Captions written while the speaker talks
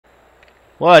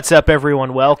What's up,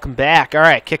 everyone? Welcome back. All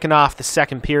right, kicking off the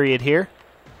second period here.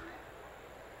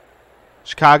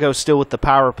 Chicago still with the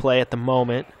power play at the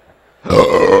moment.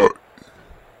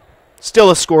 Still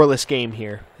a scoreless game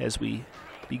here as we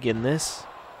begin this.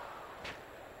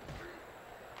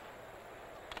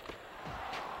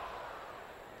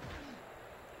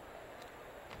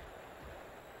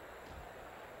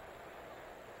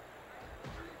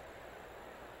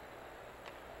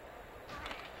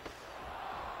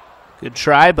 Good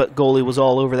try, but goalie was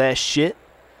all over that shit.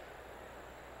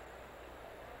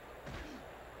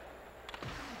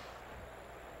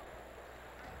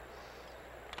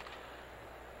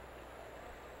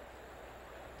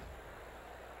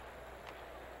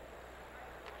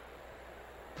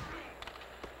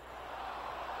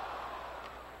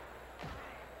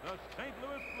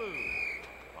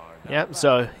 Yep,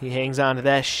 so he hangs on to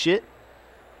that shit.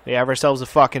 We have ourselves a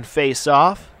fucking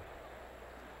face-off.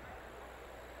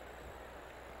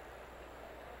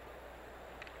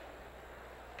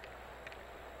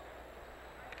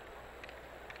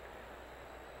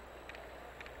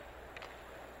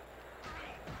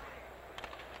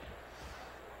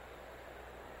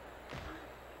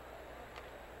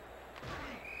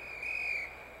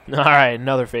 All right,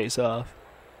 another face-off.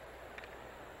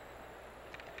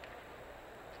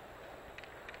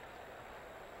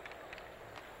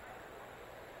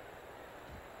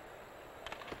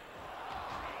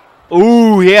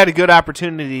 Ooh, he had a good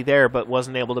opportunity there, but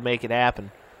wasn't able to make it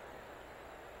happen.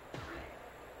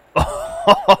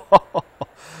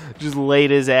 Just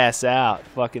laid his ass out.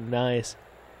 Fucking nice.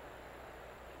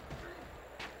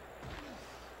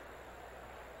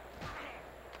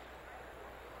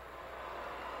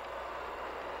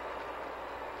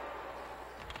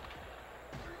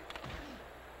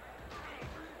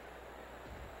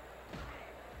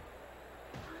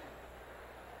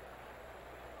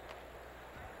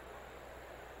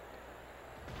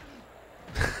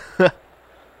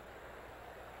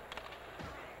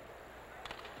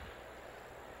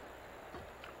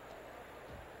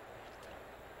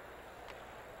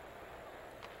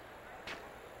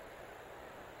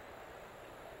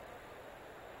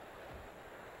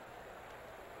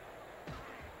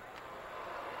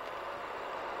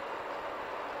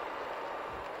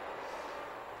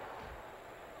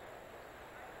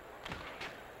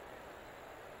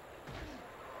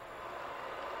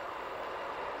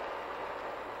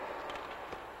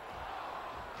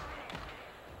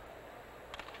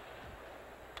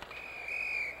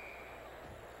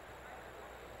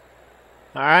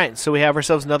 All right, so we have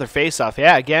ourselves another face-off.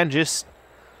 Yeah, again,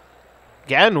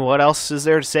 what else is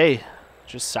there to say?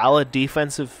 Just solid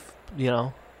defensive,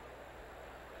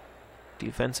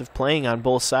 defensive playing on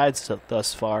both sides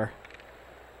thus far.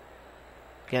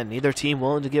 Again, neither team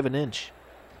willing to give an inch.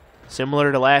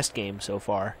 Similar to last game so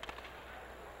far.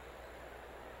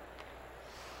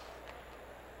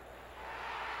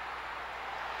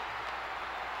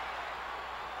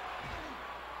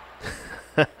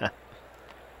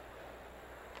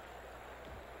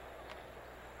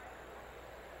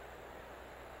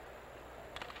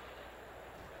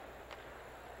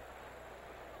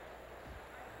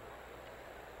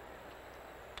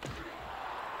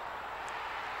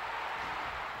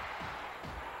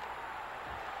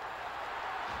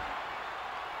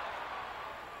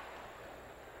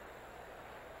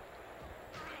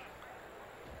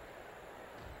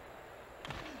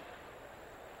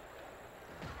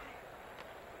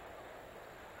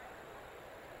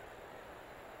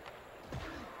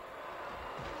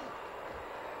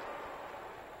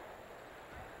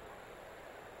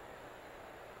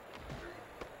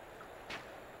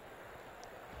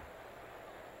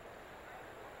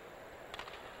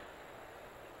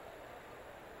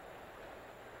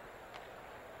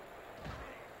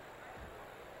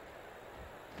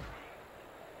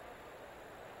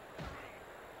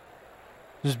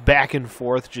 Just back and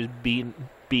forth, just beating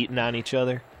on each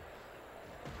other.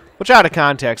 Which, out of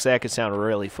context, that could sound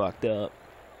really fucked up.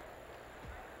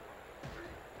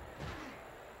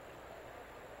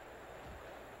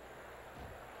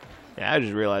 Yeah, I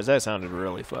just realized that sounded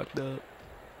really fucked up.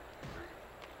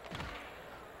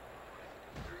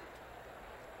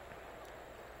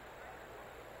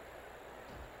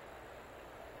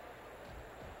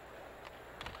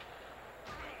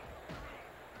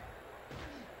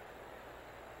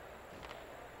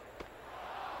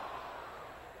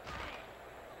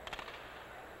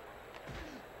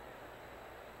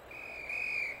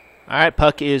 All right,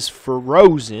 puck is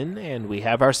frozen, and we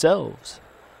have ourselves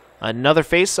another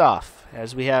face-off,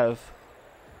 as we have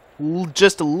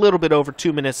just a little bit over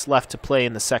 2 minutes left to play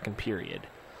in the second period.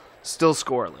 Still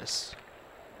scoreless.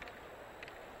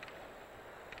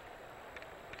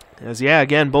 As, yeah,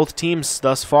 again, both teams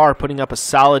thus far putting up a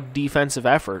solid defensive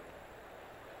effort.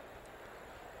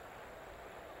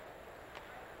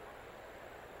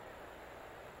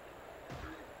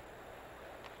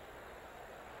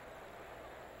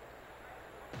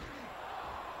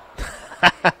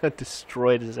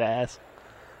 Destroyed his ass.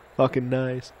 Fucking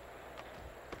nice.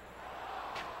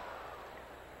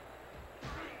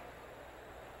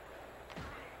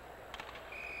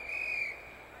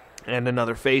 And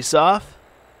another face-off.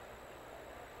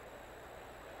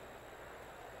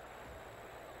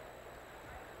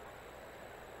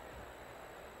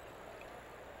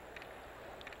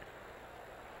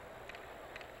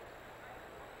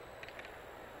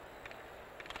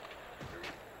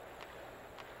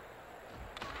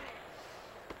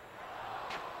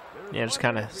 Yeah, just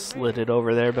kind of slid it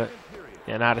over there, but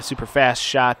yeah, not a super fast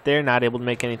shot there. Not able to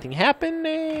make anything happen.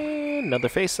 And another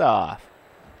face-off.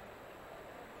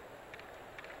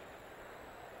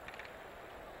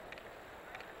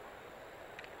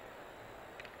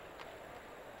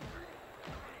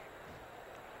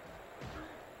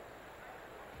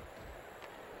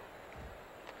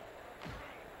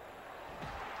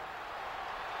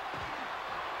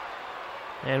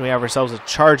 And we have ourselves a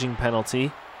charging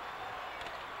penalty.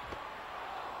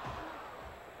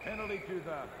 Penalty to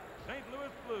the St. Louis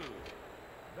Blues,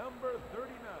 number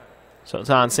 39. So it's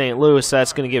on St. Louis.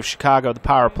 That's going to give Chicago the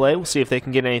power play. We'll see if they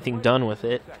can get anything done with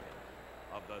it.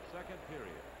 Of the second period.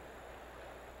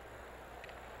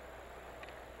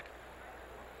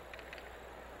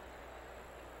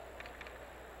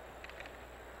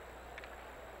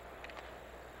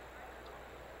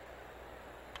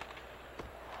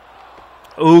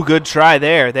 Ooh, good try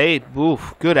there.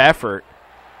 Good effort.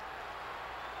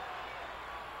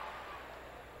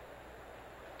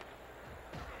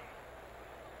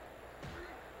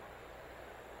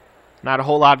 Not a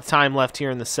whole lot of time left here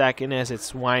in the second as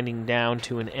it's winding down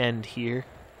to an end here.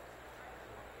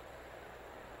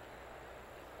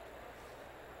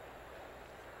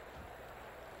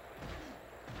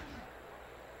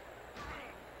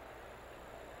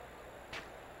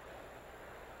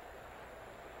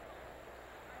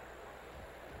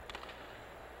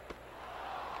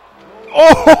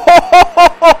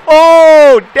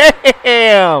 Oh,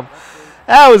 damn.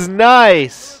 That was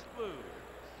nice.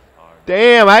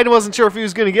 Damn, I wasn't sure if he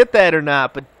was going to get that or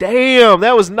not, but damn,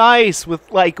 that was nice.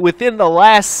 Within the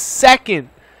last second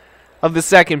of the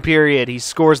second period, he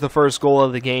scores the first goal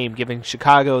of the game, giving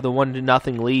Chicago the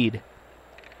 1-0 lead.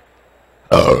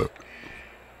 All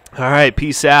right,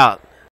 peace out.